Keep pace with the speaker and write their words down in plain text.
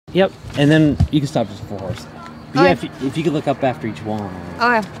Yep, and then you can stop just for horse. But Okay. yeah, if you could look up after each one.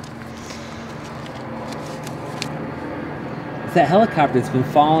 Okay. It's that helicopter that's been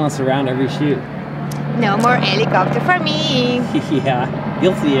following us around every shoot. No more helicopter for me. Yeah,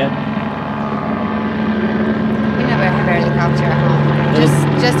 you'll see it. We never have a helicopter at home.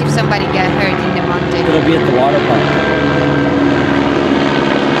 Just if somebody get hurt in the mountain. It'll be at the water park.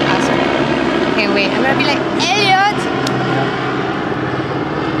 Awesome. Okay, wait. I'm gonna be like, Elliot!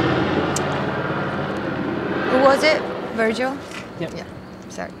 Who was it? Virgil? Yep. Yeah.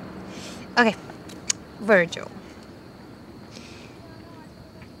 Sorry. Okay. Virgil.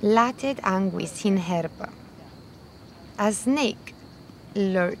 Latet anguis in herba. A snake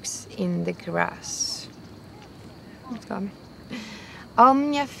lurks in the grass. What's coming?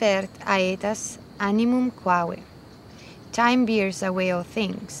 Omnia fert aetas animum quae. Time bears away all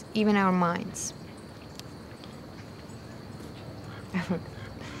things, even our minds.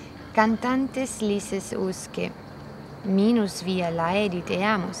 Cantantes lices usque, minus via laedit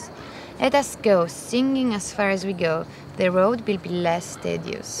eamus. Let us go, singing as far as we go. The road will be less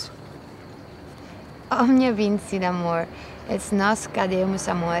tedious. Omnia vincit amor, et nos cademus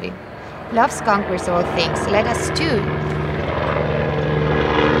amori. Love conquers all things. Let us too.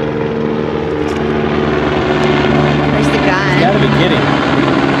 Where's the gun? You gotta be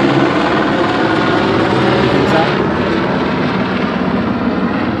kidding.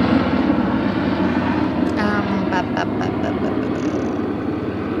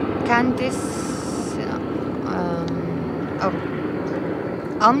 Cantis.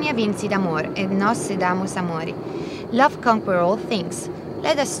 Omnia vincit amor, et nos sedamus amori. Love conquer all things.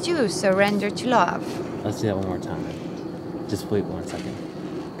 Let us too surrender to love. Let's do that one more time. Just wait 1 second.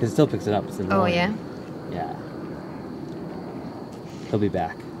 Because it still picks it up. It's in the Oh, morning. yeah? Yeah. He'll be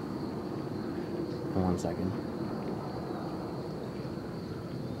back. In 1 second.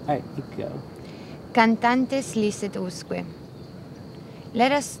 Alright, you go. Cantantes licet usque.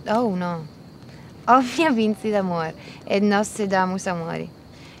 Let us. Oh no. Omnia vincit amor, et nos sedamus amori.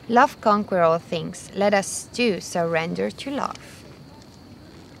 Love conquer all things. Let us too surrender to love.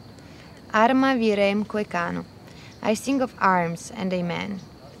 Arma virem quecano. I sing of arms and amen.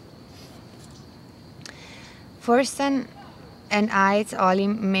 Forsan and aids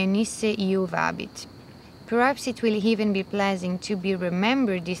olim menisse iuvabit. Perhaps it will even be pleasant to be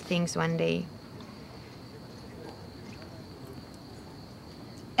remembered these things one day.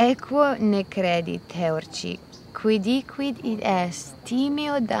 Equo ne credit Theorci, quidiquid id est,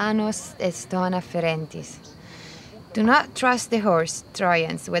 timeo danos estona ferentis. Do not trust the horse,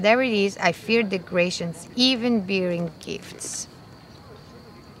 Trojans. Whatever it is, I fear the Grecians, even bearing gifts.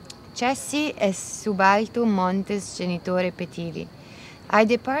 Cessi es subaltum montes genitore petivi. I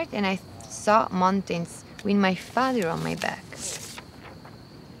depart and I saw mountains with my father on my back.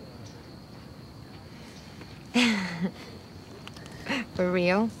 For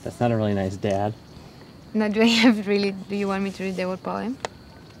real? That's not a really nice dad. No, do I have really? Do you want me to read the whole poem?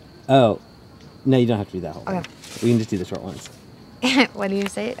 Oh. No, you don't have to do that whole Okay. one. We can just do the short ones. What do you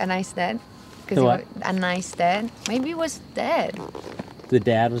say? A nice dad? The what? A nice dad? Maybe he was dead. The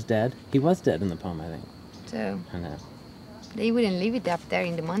dad was dead? He was dead in the poem, I think. So I know. they wouldn't leave it up there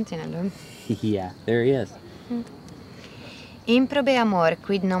in the mountain alone. Yeah, there he is. Improbe amor,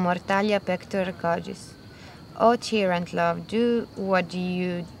 quid no mortalia pector cogis. O tyrant love, do what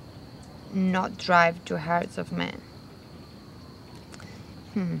you not drive to hearts of men.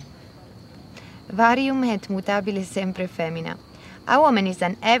 Varium et mutabile sempre femina. A woman is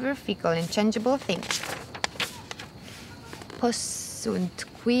an ever fickle and changeable thing. Possunt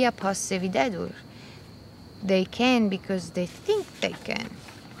quia posse videdur. They can because they think they can.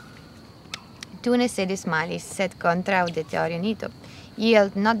 Tu ne sedis malis, sed contra auditorium ito.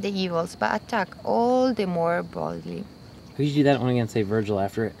 Yield not the evils, but attack all the more boldly. Could you do that one again? Say Virgil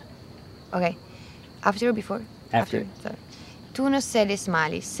after it. Okay. After or before? After. Sorry. Tu no sedis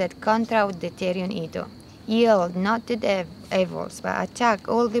malis, sed contra auditorium ito. Yield not the evils, but attack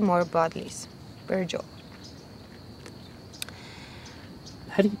all the more boldly. Virgil.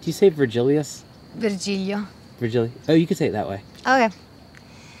 How do you say Virgilius? Virgilio. Virgili? Oh, you could say it that way. Okay.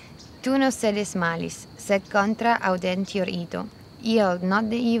 Tu no sedis malis, sed contra audentior ito. Yield not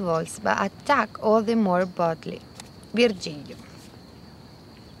the evils, but attack all the more boldly. Virgilio.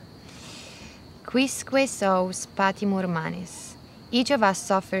 Quisque sous patimur manes. Each of us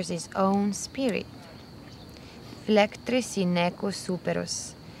suffers his own spirit. Flectre sineco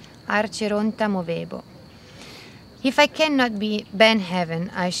superos. Arceronta movebo. If I cannot bend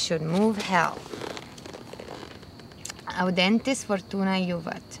heaven, I should move hell. Audentes fortuna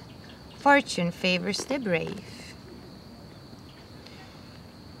iuvat. Fortune favors the brave.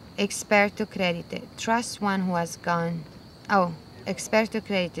 Experto credite. Trust one who has gone. Oh, experto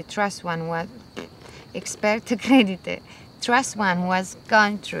credite. Trust one who has. Experto credite. Trust one who has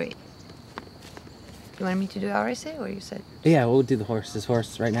gone through it. You want me to do RSA or you said? Yeah, we'll do the horse. Is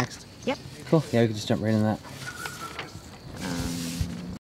horse right next? Yep. Cool. Yeah, we can just jump right in that.